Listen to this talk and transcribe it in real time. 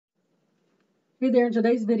Hey there, in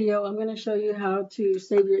today's video, I'm going to show you how to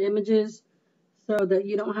save your images so that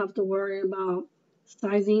you don't have to worry about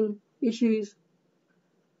sizing issues,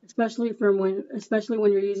 especially when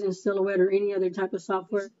you're using Silhouette or any other type of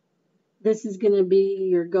software. This is going to be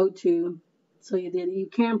your go-to so you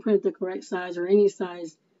can print the correct size or any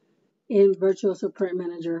size in Virtuoso Print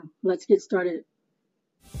Manager. Let's get started.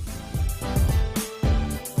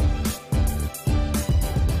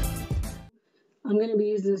 I'm going to be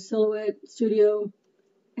using Silhouette Studio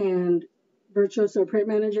and Virtuoso Print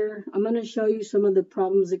Manager. I'm going to show you some of the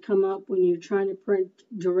problems that come up when you're trying to print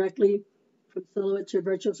directly from Silhouette to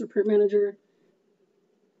Virtuoso Print Manager.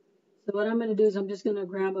 So what I'm going to do is I'm just going to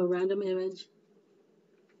grab a random image.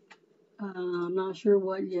 I'm not sure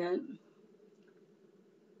what yet.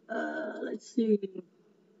 Let's see.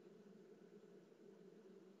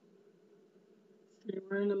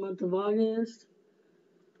 We're in the month of August.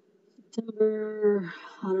 September,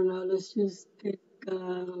 I don't know, let's just pick, it's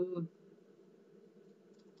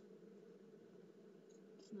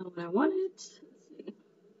not what I wanted. Let's see.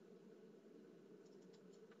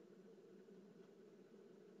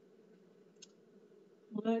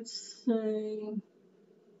 Let's say,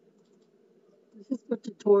 this is for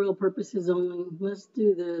tutorial purposes only. Let's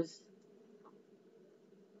do this.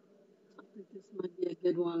 I think this might be a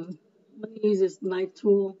good one. I'm going to use this knife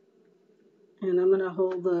tool, and I'm going to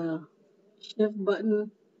hold the shift button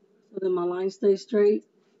so that my line stays straight.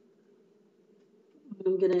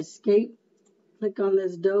 I'm going to escape, click on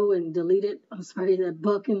this dough and delete it. I'm sorry, that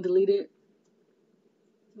buck, and delete it.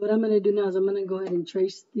 What I'm going to do now is I'm going to go ahead and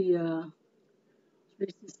trace this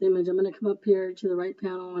image. I'm going to come up here to the right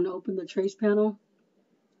panel and open the trace panel.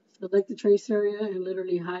 Select the trace area and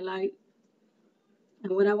literally highlight.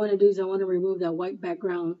 And what I want to do is I want to remove that white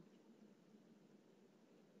background.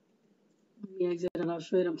 Let me exit and I'll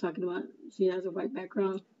show you what I'm talking about. See, it has a white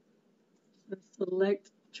background. So select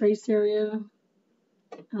trace area.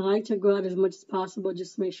 I like to go out as much as possible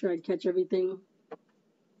just to make sure I catch everything.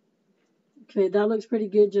 Okay, that looks pretty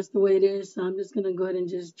good just the way it is. So I'm just going to go ahead and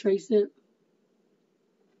just trace it.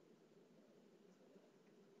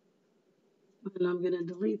 And I'm going to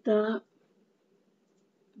delete that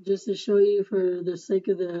just to show you for the sake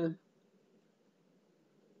of the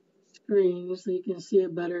screen so you can see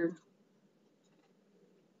it better.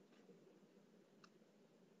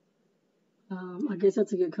 I guess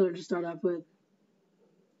that's a good color to start off with.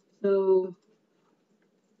 So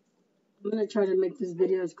I'm going to try to make this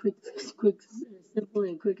video as simple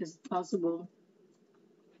and quick as possible.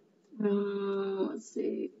 Let's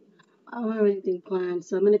see. I don't have anything planned,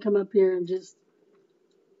 so I'm going to come up here and just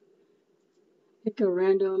pick a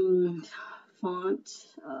random font.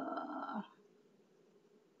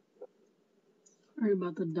 Sorry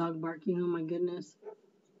about the dog barking. Oh my goodness.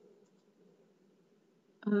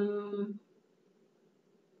 Let's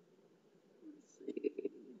see.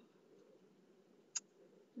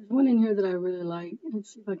 There's one in here that I really like.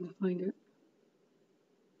 Let's see if I can find it.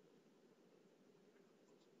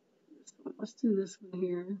 Let's do this one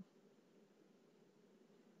here.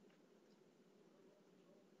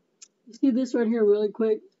 You see this right here really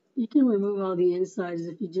quick? You can remove all the insides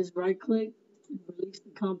if you just right click and release the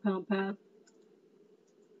compound path.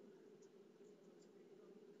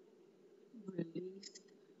 Release.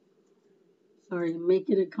 Sorry, make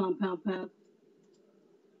it a compound path.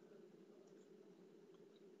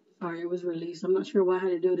 Sorry, it was released. I'm not sure why I had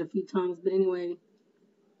to do it a few times, but anyway,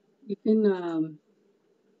 you can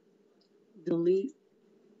delete.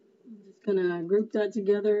 I'm just gonna group that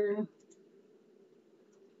together,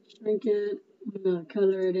 shrink it. I'm gonna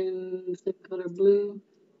color it in the same color blue.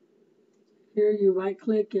 Here you right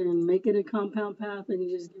click and make it a compound path, and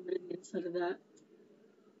you just get rid of the inside of that.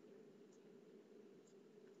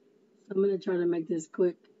 So I'm gonna try to make this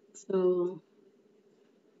quick. So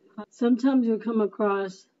sometimes you'll come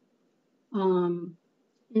across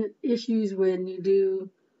issues when you do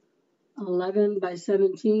 11 by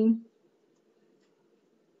 17.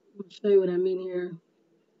 I'll show you what I mean here.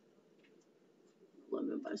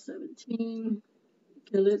 11 by 17.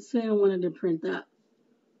 Okay, let's say I wanted to print that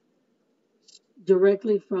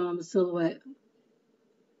directly from Silhouette.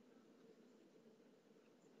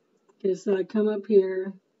 Okay, so I come up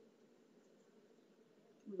here,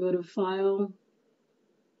 go to File.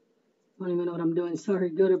 I don't even know what I'm doing, sorry.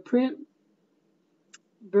 Go to Print,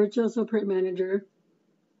 Virtuoso Print Manager.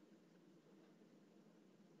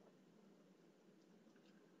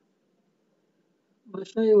 I'll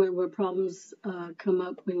show you what problems come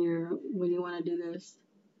up when you want to do this,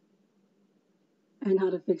 and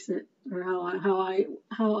how to fix it, or how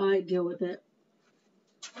I deal with it.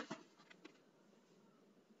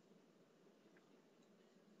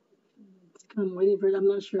 Let's I'm waiting for it. I'm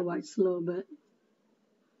not sure why it's slow, but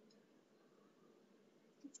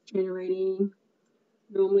it's generating.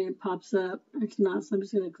 Normally it pops up. It's not, so I'm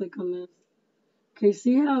just going to click on this. Okay,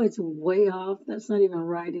 see how it's way off? That's not even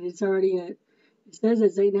right. It's already at, it says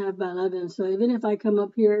it's 8.5 by 11. So even if I come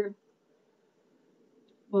up here,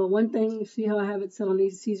 well, one thing, see how I have it set on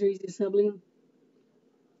Caesar Easy Assembly?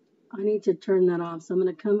 I need to turn that off. So I'm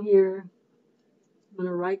going to come here. I'm going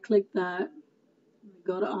to right click that.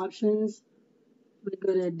 Go to options. I'm going to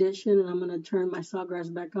go to addition and I'm going to turn my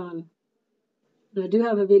Sawgrass back on. And I do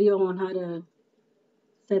have a video on how to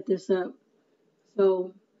set this up.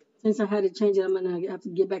 So since I had to change it, I'm going to have to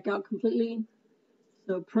get back out completely.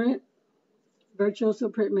 So print, Virtuoso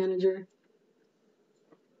Print Manager.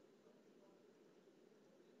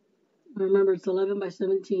 Remember, it's 11 by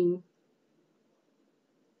 17.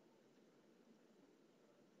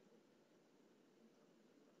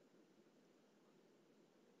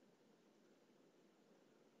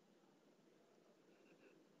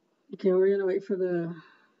 Okay, we're gonna wait for this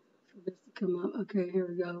to come up. Okay, here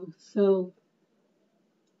we go. So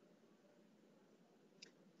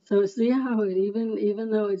see how it even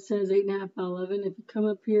though it says 8.5 by 11, if you come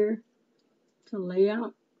up here to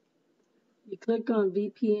layout, you click on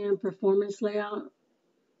VPM performance layout.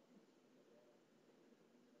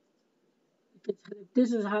 If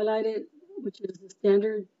this is highlighted, which is the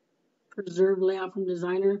standard preserve layout from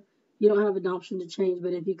designer, you don't have an option to change.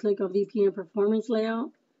 But if you click on VPM performance layout,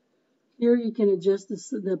 here you can adjust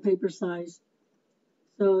the paper size.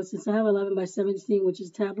 So since I have 11 by 17, which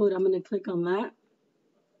is tabloid, I'm going to click on that.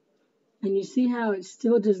 And you see how it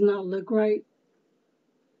still does not look right?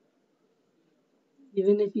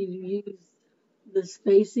 Even if you use the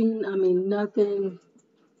spacing, I mean, nothing,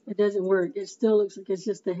 it doesn't work. It still looks like it's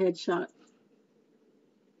just the headshot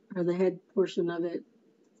or the head portion of it.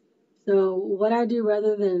 So what I do,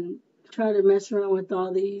 rather than try to mess around with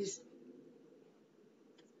all these,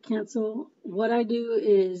 cancel, what I do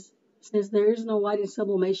is, since there is no white in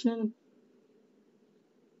sublimation,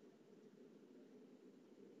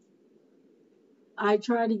 I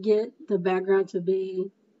try to get the background to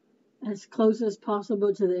be as close as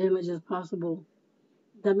possible to the image as possible.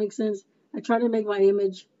 Does that make sense? I try to make my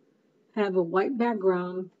image have a white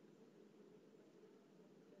background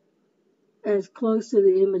as close to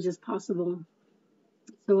the image as possible.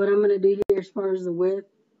 So what I'm going to do here as far as the width,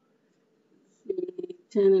 see,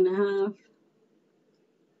 10.5,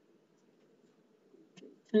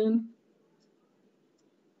 10,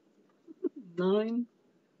 9.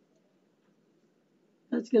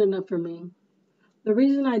 That's good enough for me. The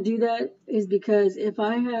reason I do that is because if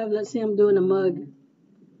I have, let's say I'm doing a mug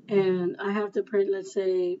and I have to print, let's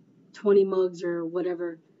say 20 mugs or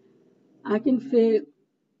whatever, I can fit,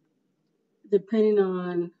 depending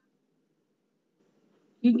on,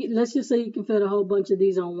 let's just say you can fit a whole bunch of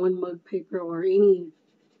these on one mug paper, or any,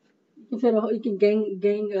 you can fit a whole, you can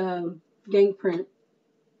gang print.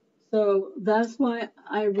 So that's why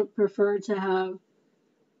I prefer to have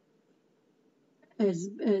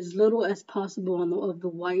as little as possible on of the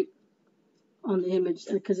white on the image,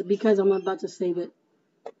 because I'm about to save it.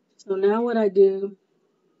 So now what I do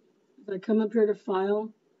is I come up here to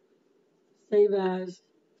File, Save As,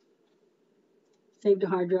 Save to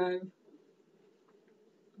hard drive.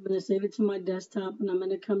 I'm going to save it to my desktop, and I'm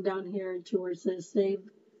going to come down here to where it says Save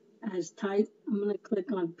As Type. I'm going to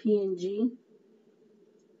click on PNG,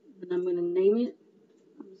 and I'm going to name it.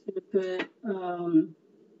 I'm just going to put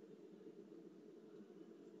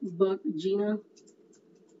Buck Gina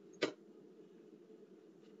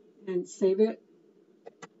and save it.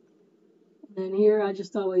 And here I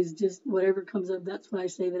just always whatever comes up, that's what I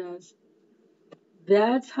save it as.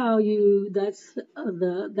 That's how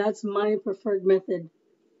that's my preferred method.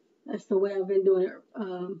 That's the way I've been doing it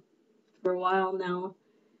for a while now.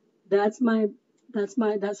 That's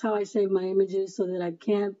how I save my images, so that I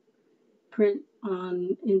can't print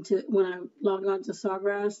when I log on to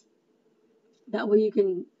Sawgrass. That way you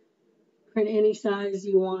can print any size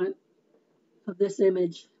you want of this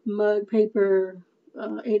image. Mug paper,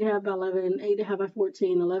 8.5 by 11, 8.5 by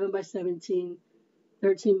 14, 11 by 17,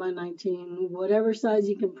 13 by 19, whatever size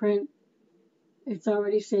you can print. It's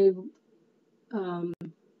already saved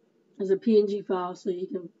as a PNG file, so you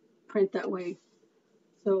can print that way.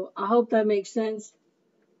 So I hope that makes sense.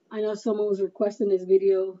 I know someone was requesting this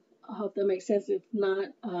video. I hope that makes sense. If not,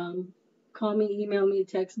 call me, email me,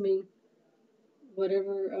 text me,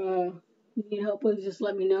 whatever you need help with, just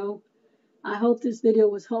let me know. I hope this video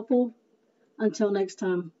was helpful. Until next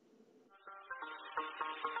time.